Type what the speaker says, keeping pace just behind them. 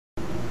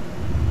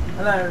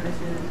Hello, this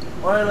is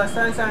Oiler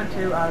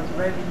 772 as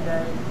Raving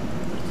Day.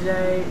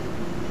 Today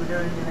we're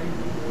doing an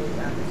APD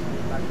and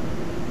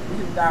this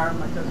is Darren,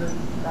 my cousin.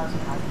 That's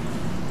hi.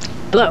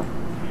 Hello.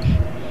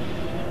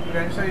 We're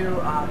going to show you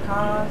our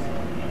cars.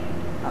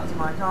 That's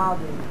my car,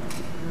 the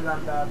New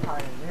Lander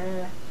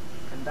Pioneer,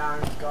 and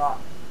Darren's got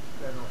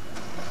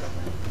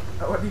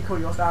what do you call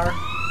yours, Darren?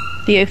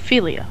 The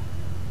Ophelia.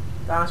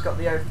 Darren's got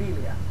the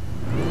Ophelia.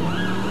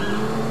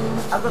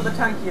 I've got the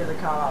tanky of the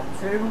car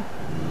too.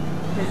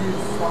 His is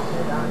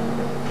slotted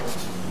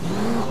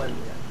and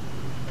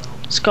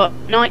It's got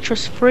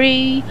nitrous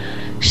free,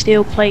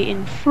 steel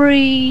plating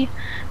free,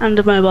 and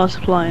a mobile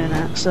supply in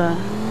it, so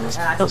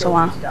that's a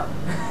lot.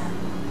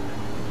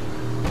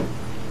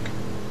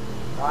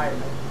 Right.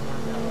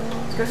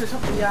 Let's go to the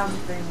top of the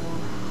thing,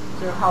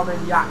 show how they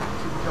react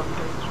to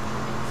jumping.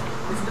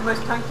 This is the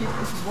most tankiest,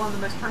 this is one of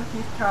the most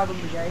tankiest cars in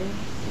the game.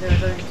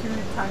 There's only two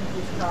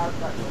tankiest cars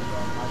that will go.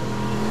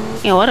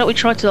 Yeah, why don't we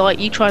try to,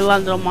 you try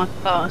landing on my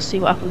car, see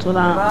what happens with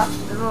that. This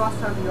is the last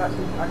time you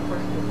actually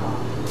crushed your car.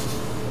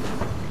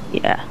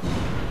 Yeah.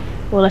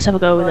 Well, let's have a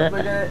go with it.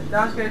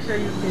 Now I'm going to show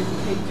you the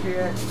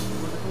Patriot.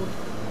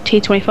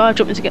 T25, do you want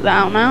me to get that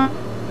out now?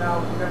 No,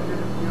 we're going to do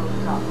the view of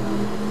the car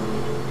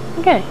now.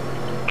 Okay.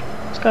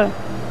 Let's go.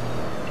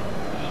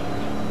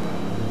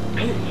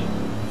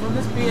 From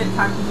this being a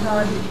tanky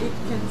car, it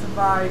can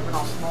survive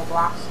on small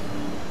blast.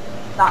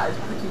 That is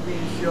pretty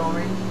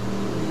reassuring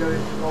when you go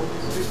into road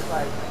streets,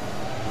 like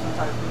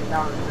sometimes we get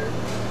down and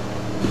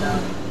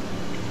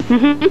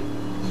do.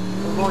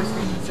 We're always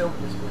thinking silver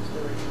this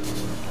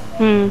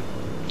doing.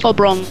 Or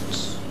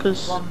bronze,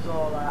 because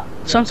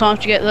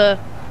sometimes you get the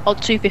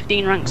odd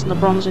 215 ranks in the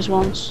bronzes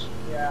ones.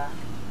 Yeah.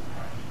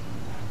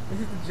 This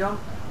is the jump.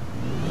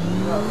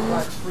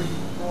 Like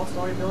 3-4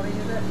 story building,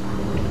 is it?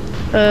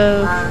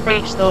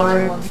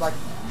 3-story. One's like,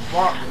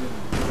 what?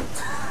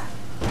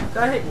 Did I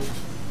hit you?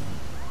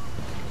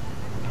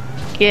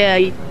 Yeah,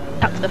 you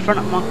tapped to the front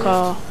of my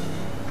car.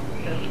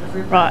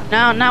 Right,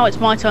 now it's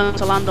my turn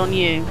to land on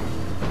you.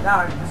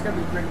 No, it's gonna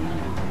be pretty easy.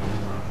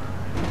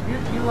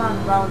 You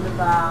land round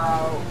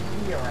about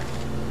here, I think.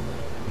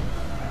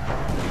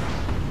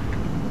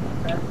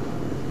 Okay.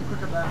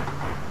 Quick up there.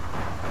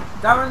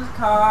 Darren's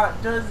car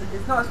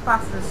it's not as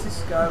fast as a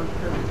Cisco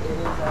because it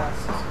is a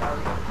Cisco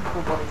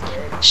full body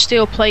kit.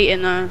 Steel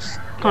plating though,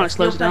 kind of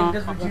slows down.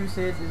 Steel plating does reduce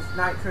it's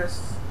nitrous,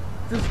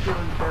 does give them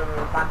a bit of an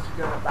advantage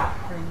going at that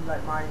thing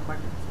like mine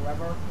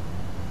forever.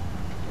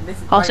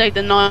 I'll save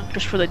the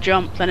nitrous for the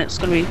jump, then it's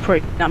going to be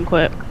pretty damn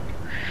quick.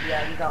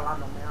 Yeah, you gotta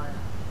land on me,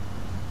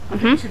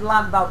 aren't you? You should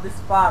land about this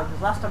far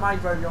because last time I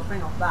drove your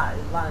thing off that,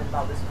 it landed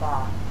about this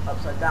far,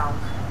 upside down.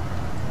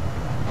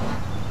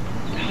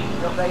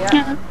 You up there yet?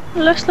 Yeah,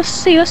 let's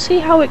see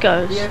how it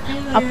goes. The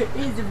Ophelia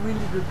is a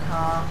really good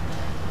car.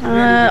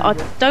 I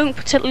don't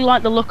particularly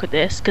like the look of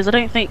this because I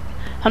don't think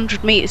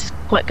 100 meters is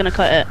quite going to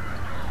cut it.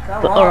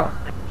 But alright.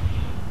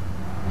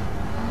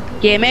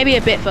 Yeah, maybe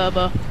a bit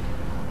further.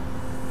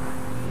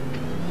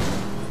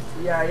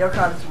 Yeah, your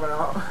car just went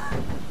out.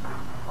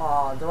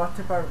 Oh, do I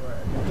tip over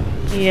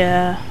it?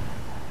 Yeah.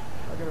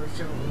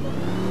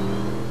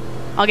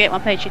 I'll get my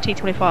Patriot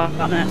T25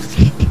 up next.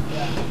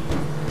 Yeah.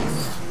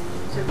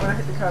 When I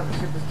hit the curb, it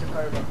should just tip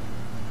over.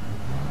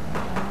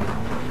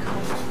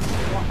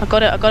 I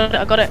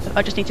got it.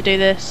 I just need to do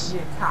this.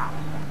 Yeah, tap.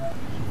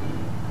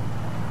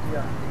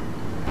 Yeah.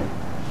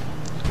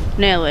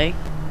 Nearly.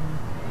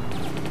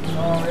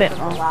 Oh, bit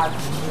more.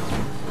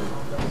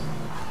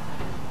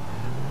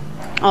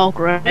 Oh,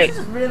 great. This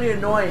is really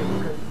annoying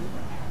because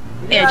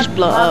yeah, just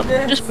blow it up.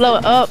 Just blow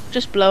it up.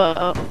 Just blow it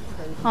up.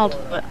 I'll do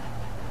it.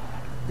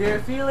 The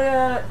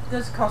Ophelia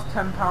does cost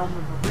 £10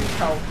 with a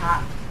retail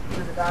pack. Is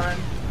it, Darren?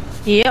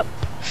 Yep.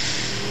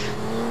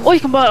 Or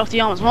you can buy it off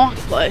the Armors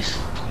Marketplace.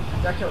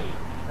 Did I kill you?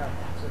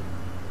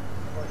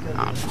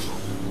 No.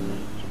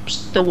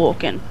 Still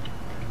walking.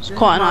 It's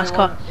quite a nice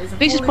car.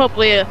 This is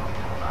probably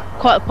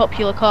quite a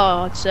popular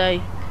car, I'd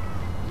say.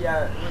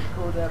 Yeah, it was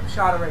called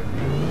Shadow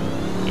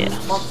Yeah.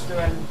 Monster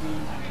Energy.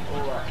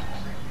 Alright.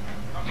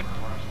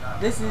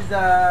 This is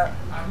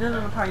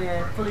another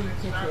Pioneer, fully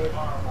kitted,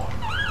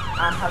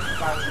 and has the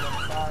barrel on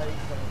the side,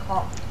 got a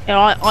cop.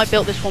 Yeah, I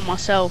built this one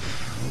myself.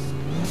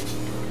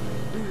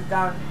 This is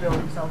Darren's built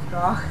himself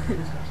car.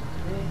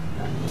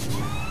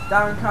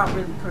 Darren can't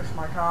really push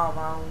my car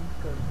around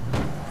because,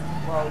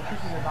 well, he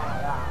pushes it down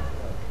like that,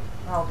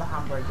 but I'll hold the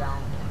handbrake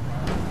down.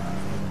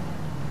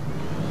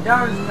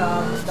 Darren's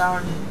car,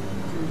 Darren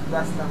chooses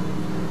less than me.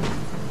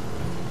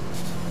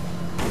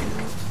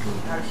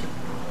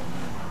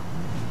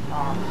 Oh, I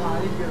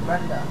need to get a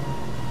render.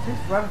 It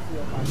takes forever for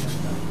your car to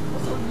render.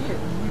 What's up with you?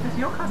 Because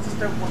your cars just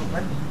don't want to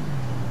render.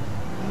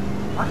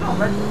 I can't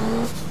render.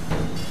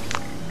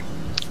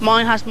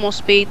 Mine has more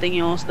speed than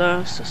yours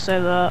though, so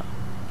that.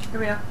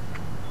 Come here.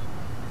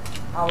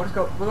 Oh, we'll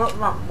go the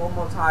map one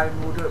more time.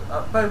 We'll do it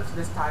both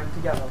this time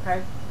together,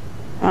 okay?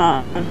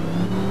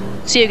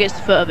 See who gets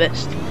the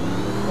furthest.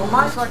 Well,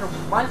 mine's like a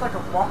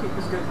rocket,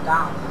 just goes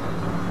down.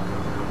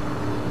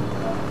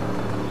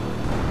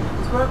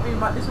 This won't be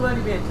this will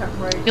only be a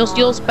temporary.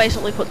 You'll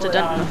basically put a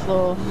dent in the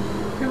floor.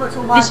 Pretty much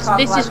all my cars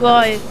This is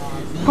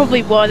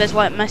probably why there's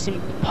like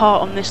messing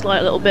part on this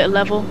like little bit of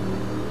level.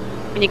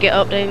 When you get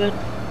up, David.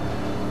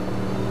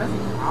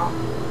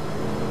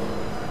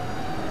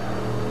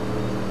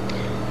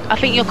 I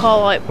think your car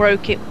like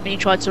broke it when you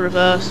tried to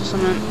reverse or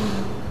something.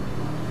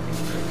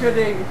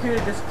 It could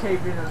have just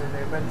caved in under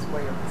the immense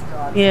weight of this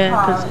car. Yeah,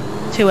 because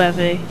it's too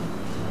heavy.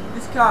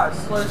 This car at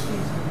slow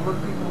speeds can run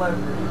people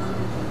over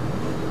easily.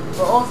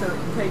 But also it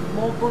can take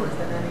more bullets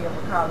than any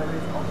other car there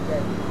is on the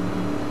game.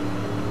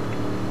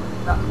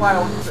 That's why I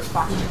want to put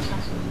faster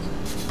chassis.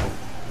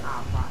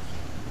 Ah, flash.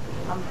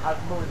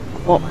 I've lowered it.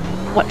 Well,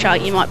 watch out,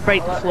 you might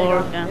break the floor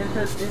again. This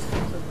comes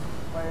some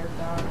players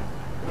down.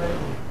 Ready?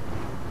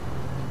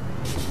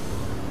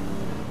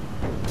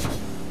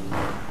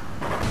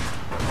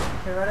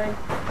 Okay, ready?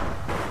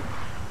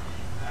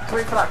 Just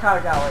wait for that car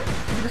to go. You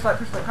can just like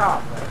push the car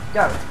up there.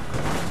 Go.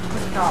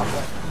 Push the car up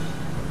there.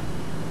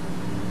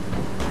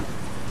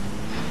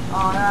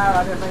 Oh no,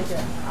 I didn't make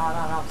it. Oh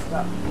no, I'm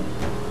stuck.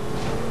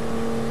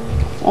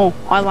 Oh,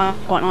 I land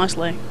quite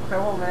nicely. Okay,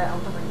 1 minute,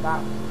 I'm coming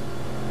back.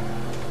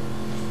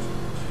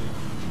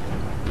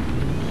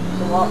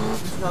 So what?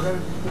 This is not going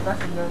to be the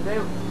best I'm going to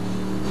do.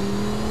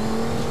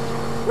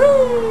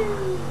 Whee!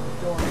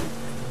 Go on.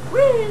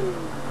 Whee!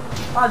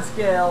 Bad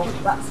skill,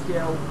 that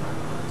skill.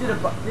 Did a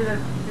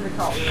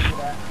cartwheel over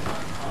there.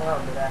 Oh,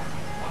 over there.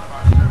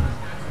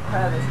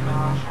 Prepare this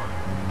car.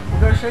 I'm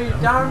going to show you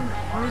down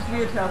on this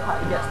video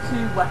tailpipe. He gets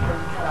 2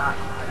 weapons that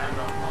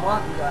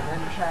one you got an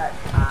end check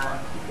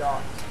and you got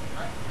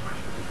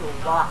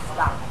last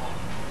stamp.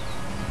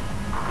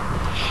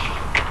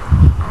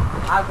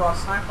 I've got a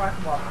sniper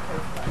rifle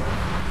modification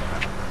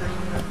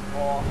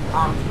or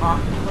armed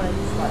marking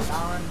plates like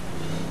Darren.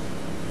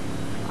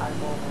 I'm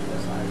more on the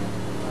side.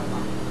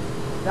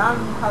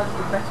 Darren has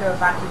the better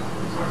battery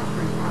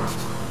because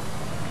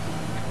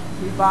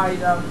he buys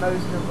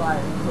most of like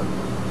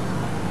equipment.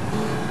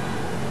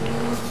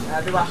 I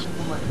do ask him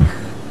for money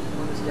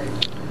on this game.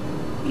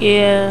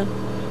 Yeah.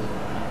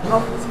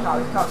 Not for this car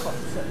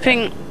costs the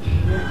Think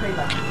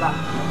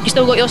you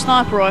still got your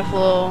sniper rifle?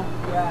 Or?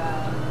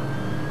 Yeah.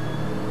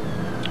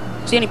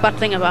 It's the only bad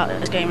thing about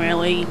this game,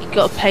 really. You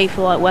got to pay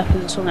for like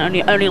weapons, so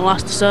they only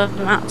last a certain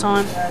amount of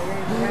time. Yeah,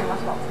 you only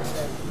last about 10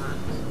 days max.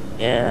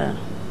 Yeah.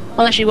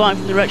 Unless you buy them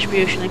from the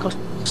Retribution,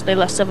 they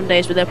last 7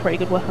 days with their pretty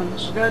good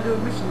weapons. We're gonna do a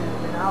mission in a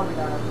minute, are we,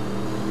 Darren?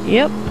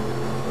 Yep.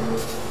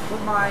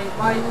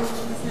 But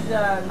this is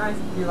a nice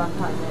new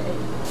Valentine Day.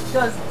 It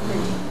does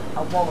take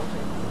a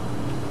walloping.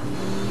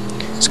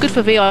 It's good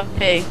for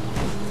VIP. It's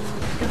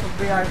good for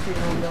VIP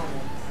and all the other ones.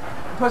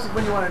 Plus,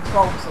 when you want to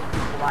troll some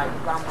people like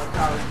Rambo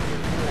cars,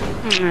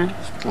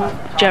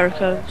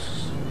 Jericho's.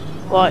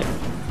 Right.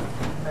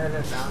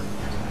 down.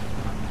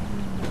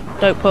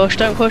 Don't push,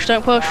 don't push,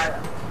 don't push.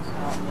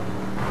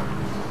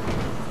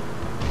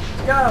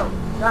 Let's go!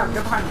 Down,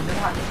 go behind me, go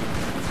behind me.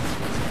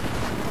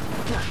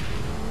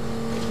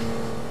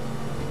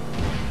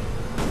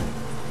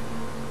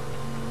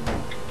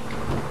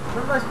 One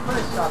of the most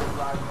funnest shots of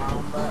driving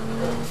around, but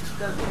it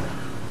doesn't.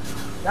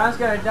 Dan's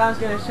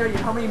gonna show you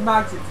how many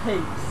mags it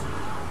takes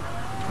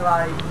to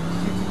like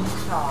shoot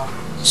each car.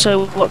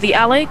 So what, the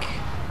Alec?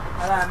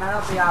 No,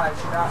 not the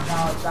Alex. That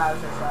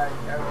was just like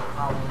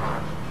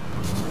overpowered.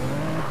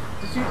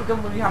 Just shoot the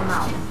gun that you have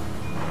now.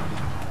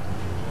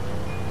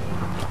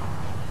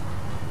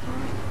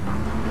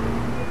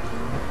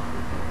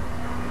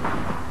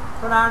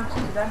 Go down,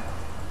 shoot it then.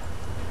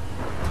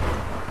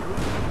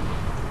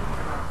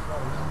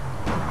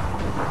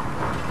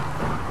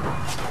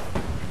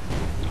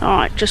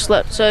 Alright, just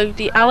so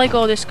the Alec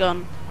or this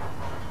gun?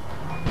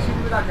 Shoot it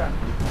with that gun.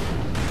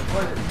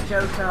 What is it?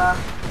 Joker.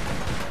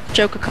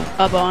 Joker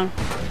carbine.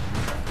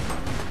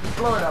 Just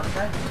blow it up,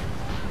 okay?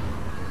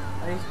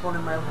 I need to spawn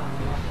in my own one.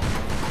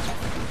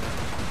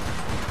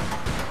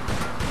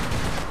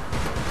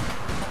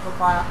 Go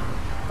fire.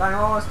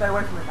 Daniel, stay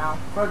away from it now.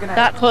 Throw a grenade.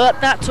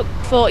 That took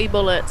 40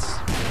 bullets.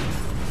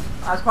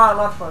 That's quite a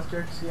lot for us,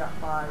 Joker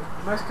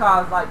CR5. Most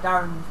cars, like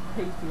Darren's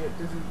Patriot,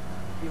 doesn't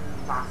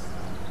even last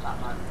that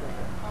much.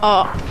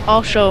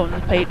 I'll show them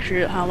the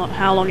Patriot how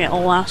long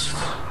it'll last.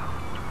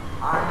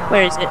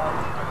 Where is it?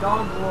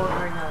 Dog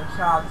watering and a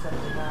Shard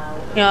Sentinel.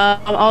 Yeah,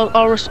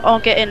 I'll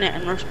get in it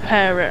and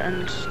repair it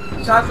and.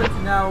 Shard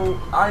Sentinel,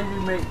 I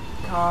do make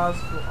cars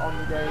on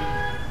the game.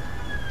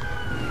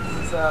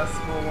 This is a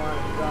small one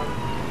done.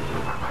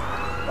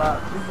 But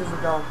this is a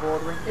Dawn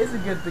Bordering. It's a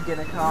good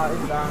beginner car,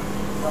 it's Dawn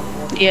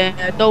Bordering. Yeah,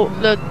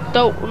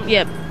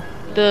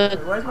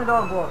 Where's my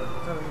Dawn Bordering?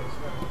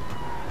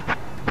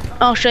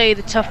 I'll show you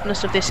the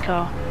toughness of this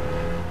car.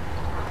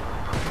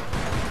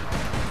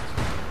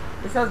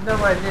 This has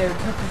nowhere near the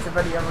toughness of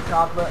any other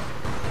car, but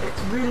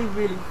it's really,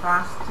 really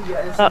fast to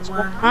get in That's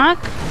somewhere. one mag.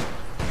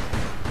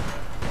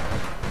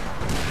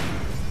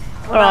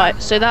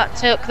 Alright, so that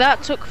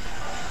took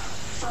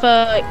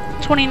for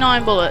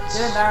 29 bullets.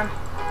 Get in, Darren.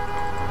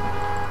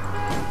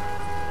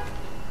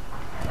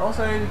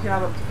 Also, you can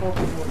have up to 4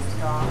 people in this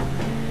car.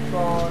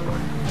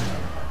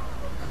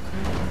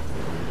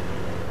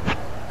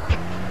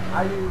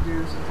 I do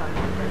sometimes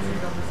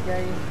races on this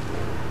game.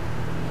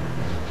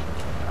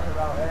 That's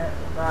about it.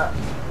 But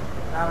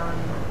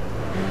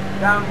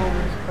down will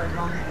just play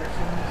long missions.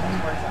 That's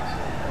why it's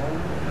actually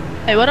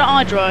cool. Hey, why don't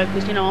I drive?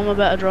 Because you know I'm a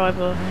better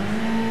driver.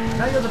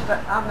 No, you're the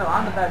better. I'm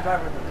the better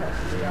driver in the test.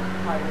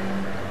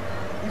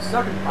 You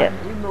suck at fighting,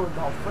 even though it's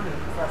all funny in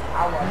the first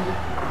hour.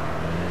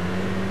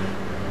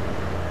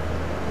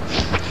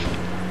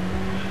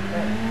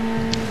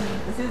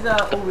 This is an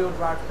all-wheel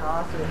drive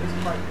car, so it is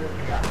quite good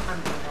at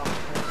handling off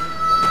things.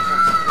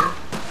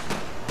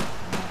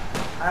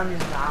 I am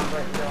using the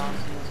handbrake to go on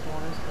some of these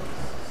corners because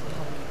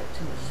sometimes you get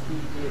too much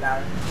speed to get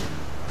out.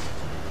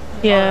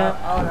 Yeah.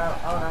 Oh no.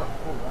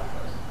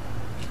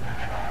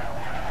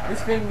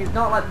 This thing is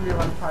not like the new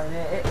one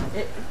Pioneer.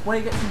 It when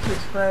it gets into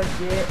its third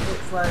gear,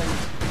 it's like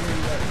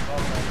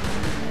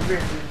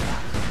really fast.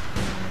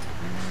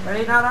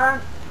 Ready now, Darren?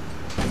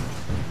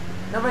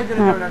 Not very good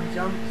at doing them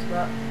jumps,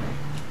 but.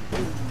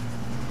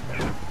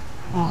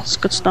 Oh, it's a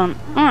good stunt.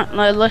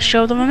 Alright, let's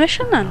show them a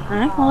mission then,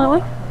 eh? Will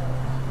we? I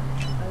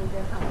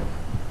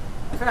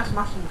think I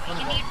smashed in the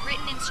front of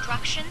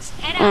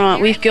it.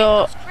 Alright, we've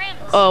got...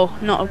 Oh,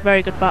 not a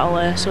very good battle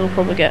there, so we'll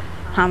probably get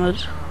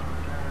hammered.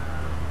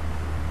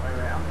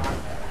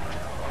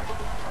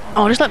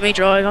 Oh, just let me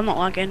drive, I'm not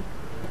lagging.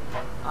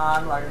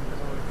 I'm lagging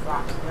because I'm really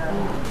fast, yeah.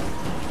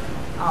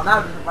 Oh, now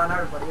it doesn't ban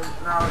everybody.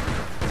 Now it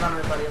doesn't ban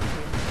everybody up too.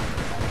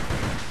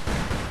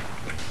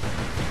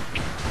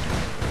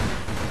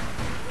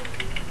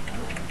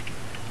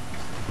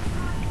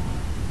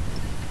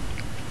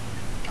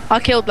 I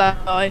killed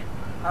that guy.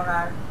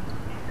 Okay.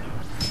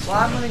 Well,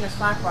 I'm running a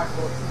sniper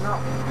rifle, it's not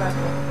the best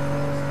one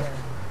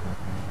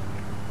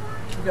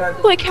for this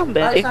game. Well, it can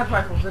be. Sniper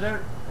rifles,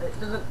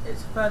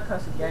 it's a third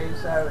person game,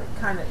 so it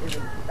kinda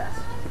isn't the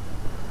best.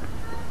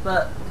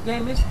 But the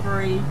game is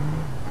free,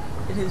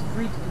 it is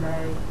free to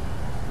play,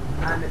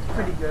 and it's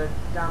pretty good,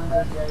 damn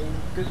good game,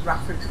 good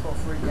graphics for a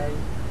free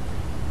game.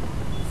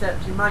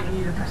 Except you might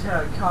need a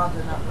better card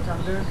than that, which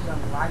I'm doing because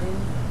I'm lagging.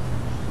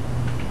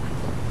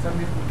 So I'm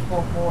using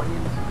 440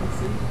 in the PC.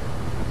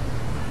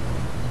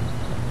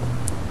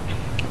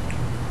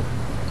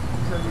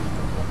 So I'm using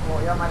the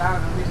 440 on my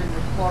down, I'm using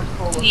the quad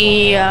forward.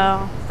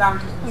 Yeah. I'm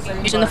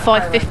using the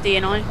 550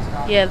 and I.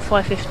 Yeah, the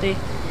 550. You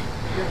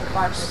have the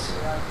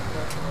 550, right?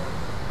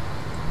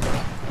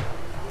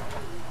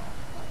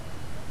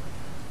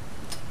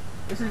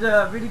 This is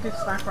a really good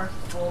sniper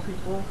rifle for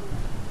people.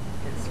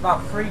 It's about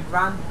 $3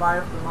 grand to buy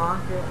off the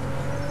market.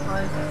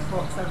 Price is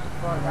for like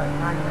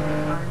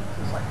 £9.99,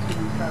 so it's like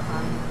 £2 per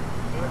pound.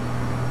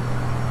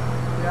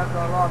 We have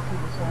got a lot of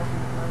people talking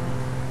at the moment.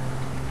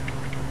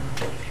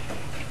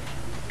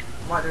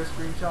 Might do a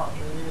screenshot,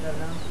 maybe, I don't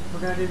know.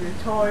 We're going to do a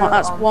tutorial. Oh,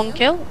 that's one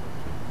kill.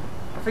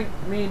 I think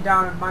me and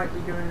Darren might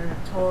be doing a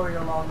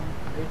tutorial on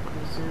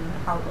basically soon,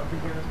 how to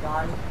beginner's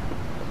guide.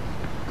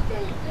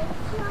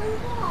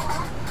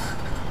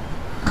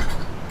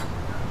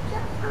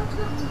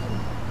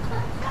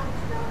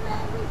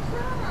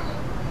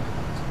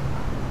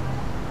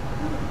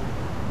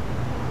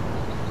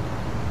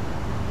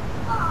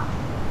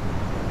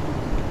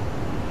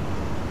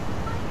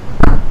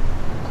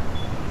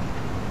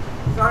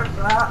 Sorry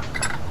for that.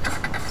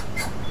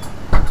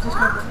 What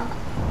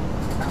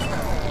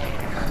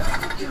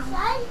did you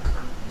say?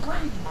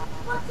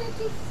 What did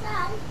you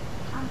say?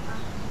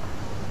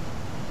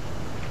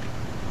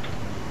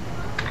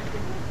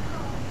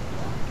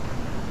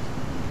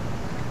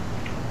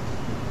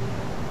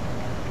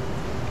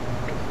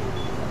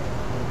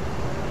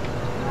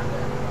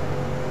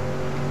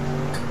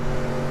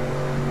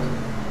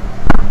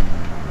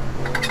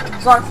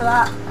 Sorry for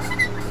that.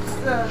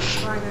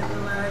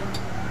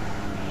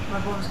 My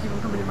boys keep on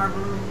coming in my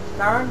room.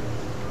 Darren?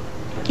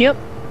 Yep.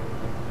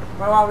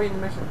 Where are we in the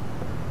mission?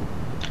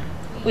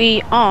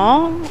 We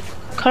are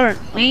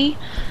currently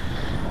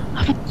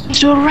having to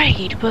do a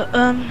raid, but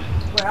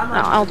Wait,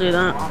 I'll do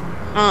that.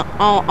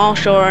 I'll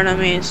show our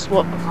enemies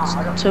what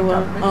to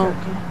oh,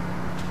 okay.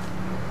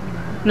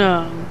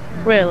 No,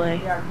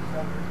 really. Yeah,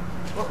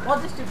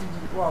 what this did you?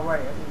 Well, wait,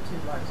 I did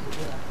 2 likes.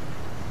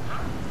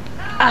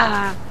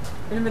 Ah.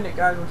 In a minute,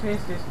 guys, we'll change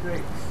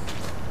districts.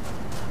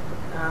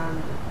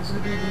 And this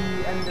will be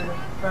the end of the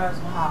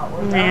first part.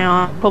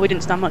 Yeah, probably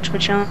didn't stand much of a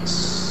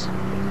chance.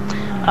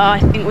 I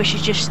think we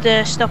should just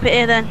stop it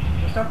here then.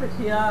 We'll stop it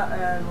here,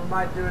 and we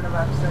might do another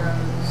episode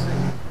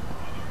soon.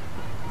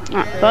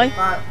 Alright, bye.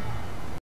 Bye.